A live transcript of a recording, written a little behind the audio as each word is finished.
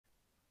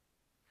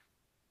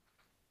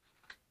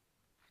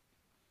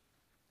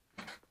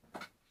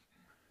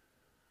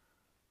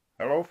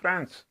Hello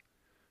friends,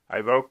 I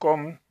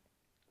welcome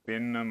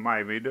in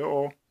my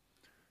video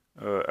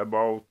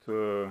about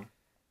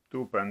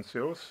two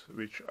pencils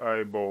which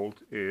I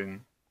bought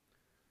in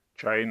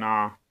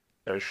China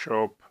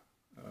shop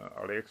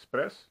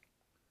AliExpress.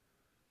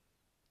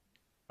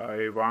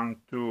 I want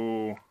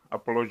to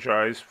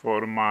apologize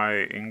for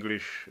my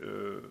English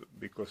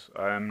because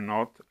I am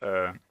not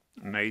a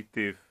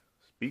native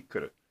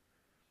speaker.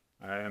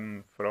 I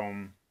am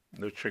from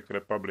the Czech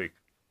Republic.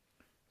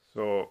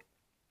 So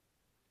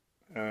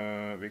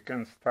we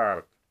can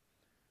start.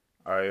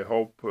 I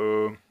hope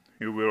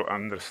you will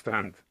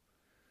understand.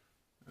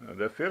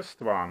 The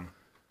first one,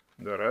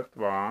 the red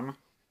one,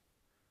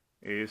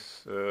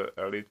 is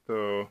a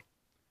little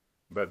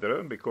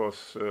better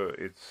because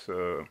it's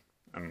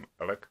an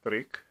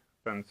electric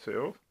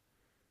pencil.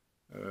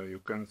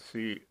 You can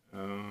see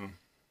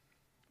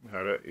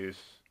here is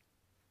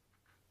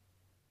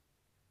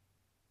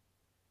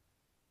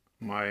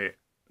my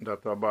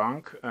data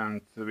bank,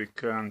 and we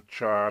can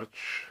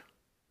charge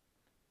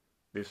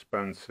this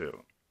pencil.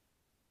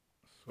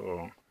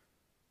 So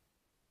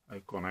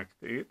I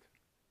connect it.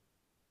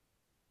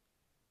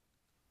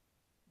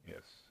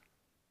 Yes.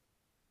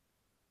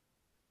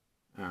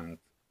 And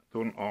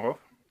turn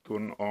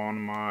on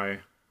my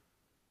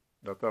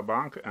data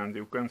bank, and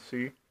you can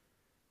see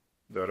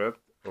the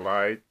red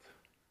light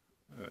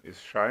is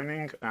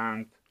shining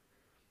and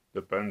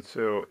the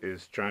pencil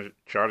is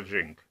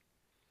charging.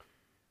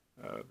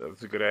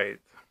 That's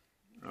great.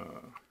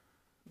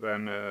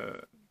 When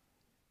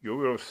you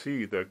will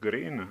see the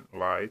green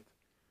light,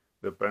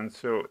 the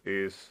pencil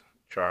is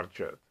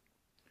charged.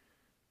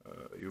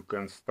 You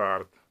can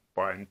start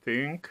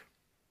painting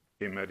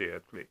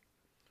immediately.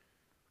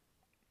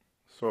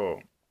 So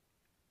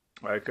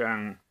I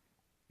can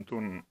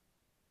turn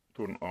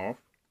off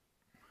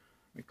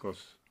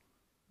because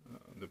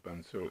the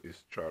pencil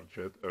is charged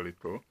a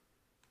little,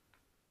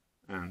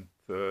 and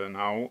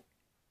now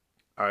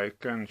I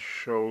can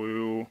show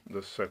you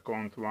the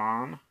second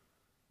one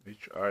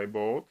which I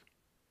bought.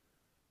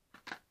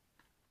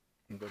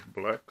 The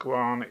black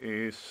one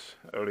is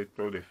a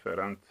little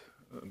different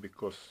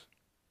because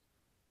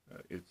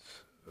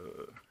it's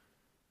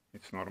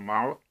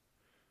normal,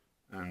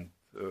 and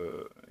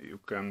you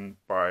can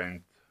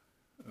paint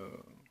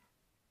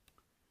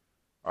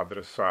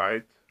other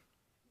side,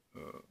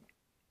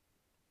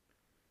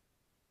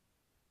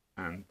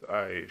 and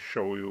I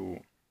show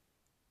you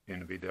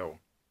in video.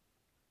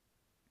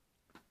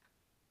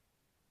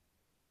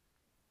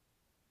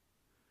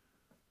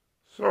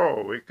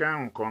 So we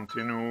can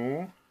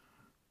continue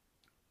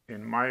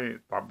in my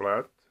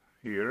tablet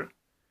here,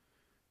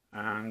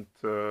 and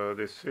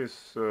this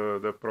is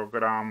the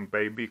program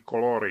Baby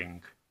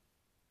Coloring,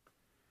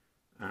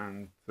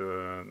 and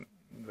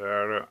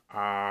there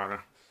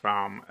are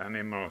some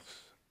animals.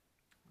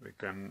 We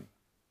can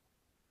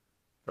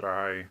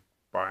try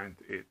paint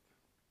it.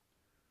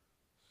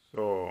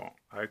 So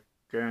I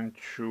can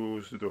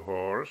choose the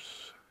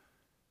horse.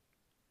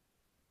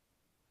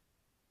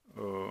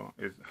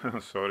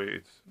 Sorry,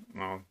 it's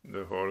not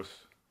the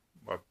horse,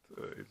 but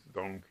it's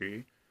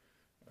donkey.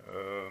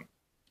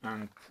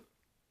 And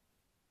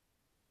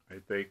I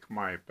take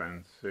my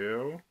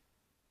pencil.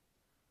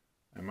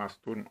 I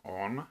must turn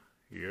on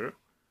here.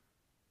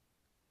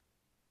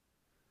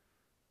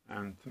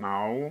 And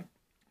now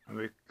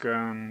we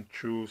can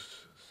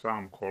choose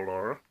some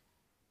color.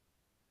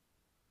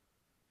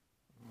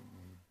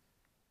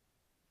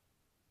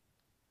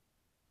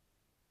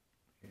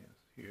 Yes,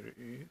 here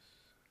is,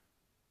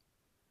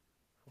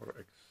 for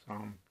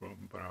example,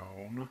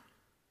 brown.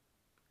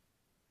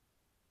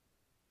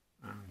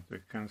 And we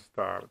can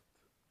start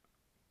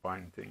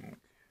painting.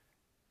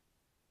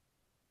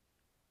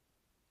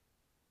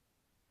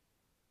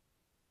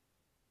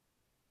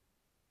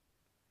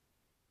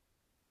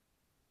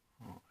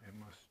 Oh, I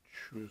must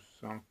choose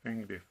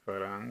something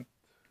different.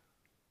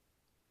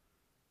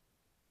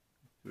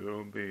 It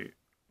will be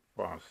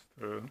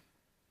faster.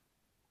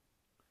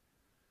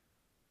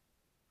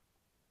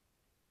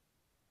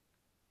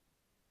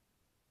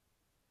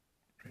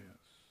 Yes.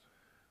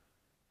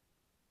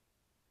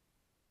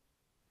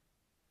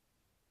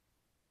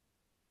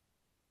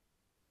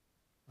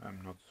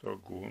 I'm not so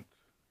good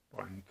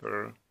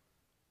painter,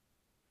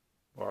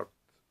 but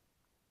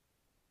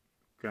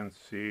you can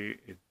see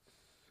it's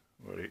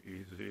very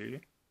easy.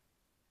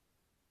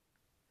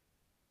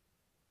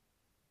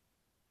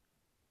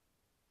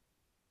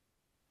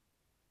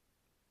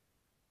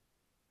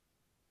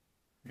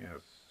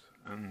 Yes,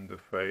 and the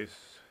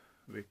face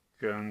we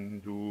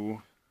can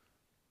do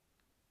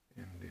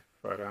in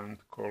different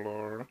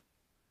color.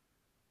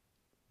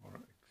 For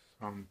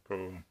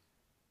example,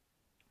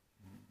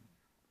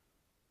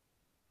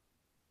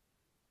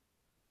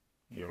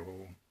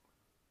 yellow.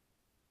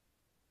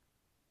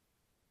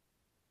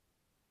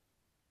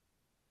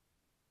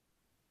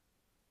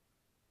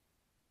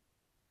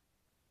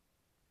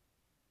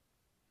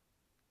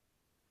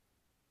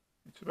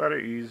 It's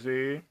very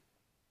easy.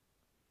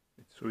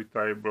 It's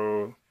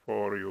suitable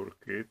for your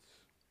kids.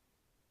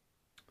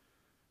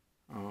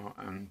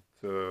 And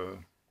what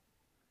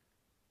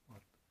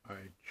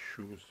I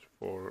choose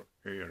for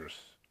ears.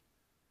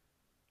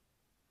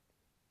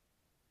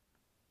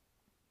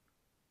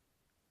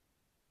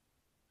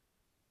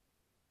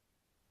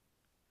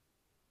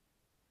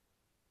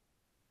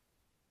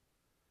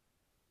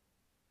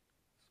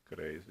 It's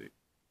crazy.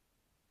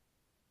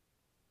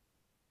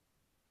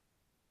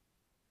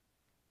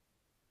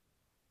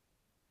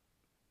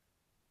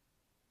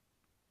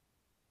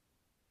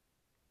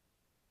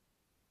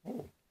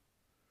 Oh,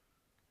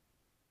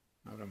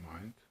 never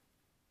mind.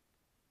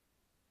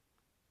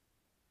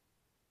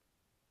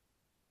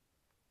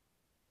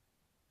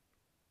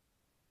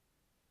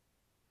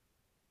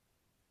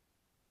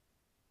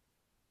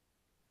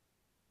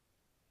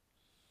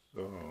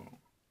 So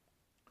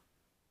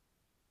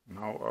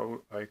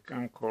now I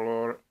can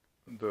color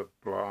the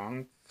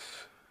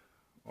plants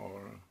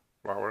or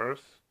flowers.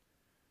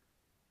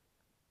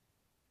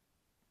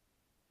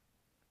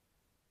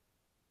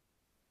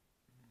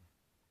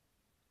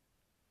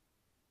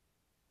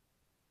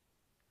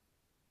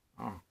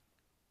 Ah,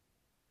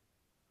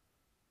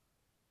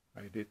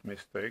 I did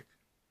mistake.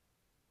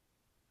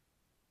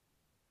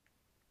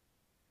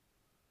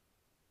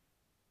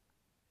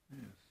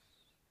 Yes.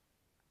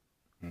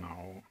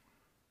 Now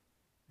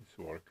it's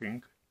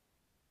working.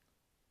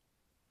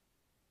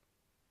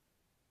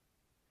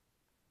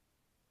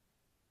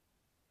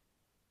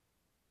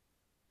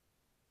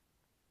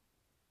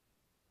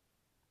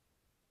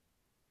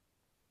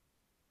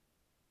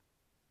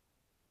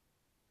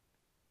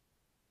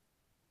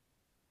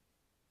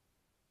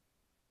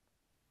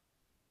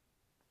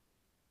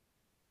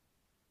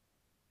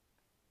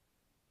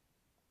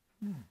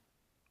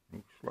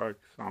 Looks like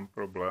some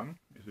problem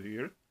is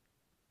here.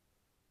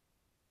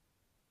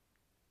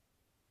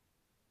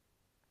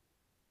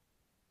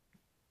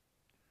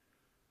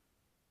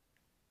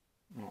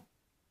 No,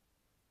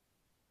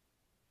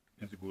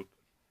 it's good.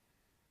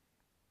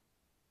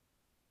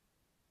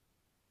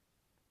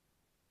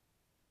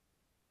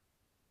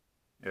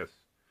 Yes,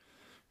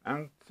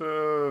 and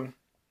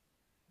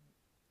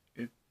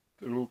it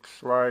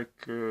looks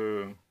like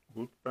a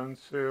good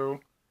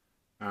pencil,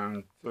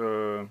 and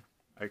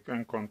I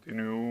can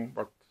continue,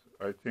 but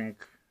I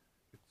think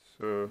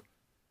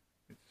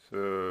it's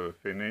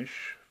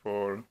finish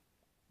for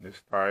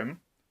this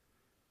time,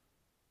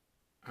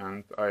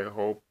 and I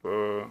hope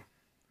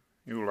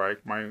you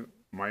like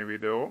my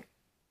video,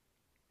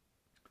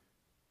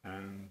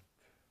 and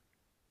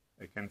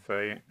I can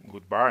say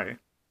goodbye,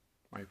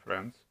 my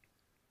friends.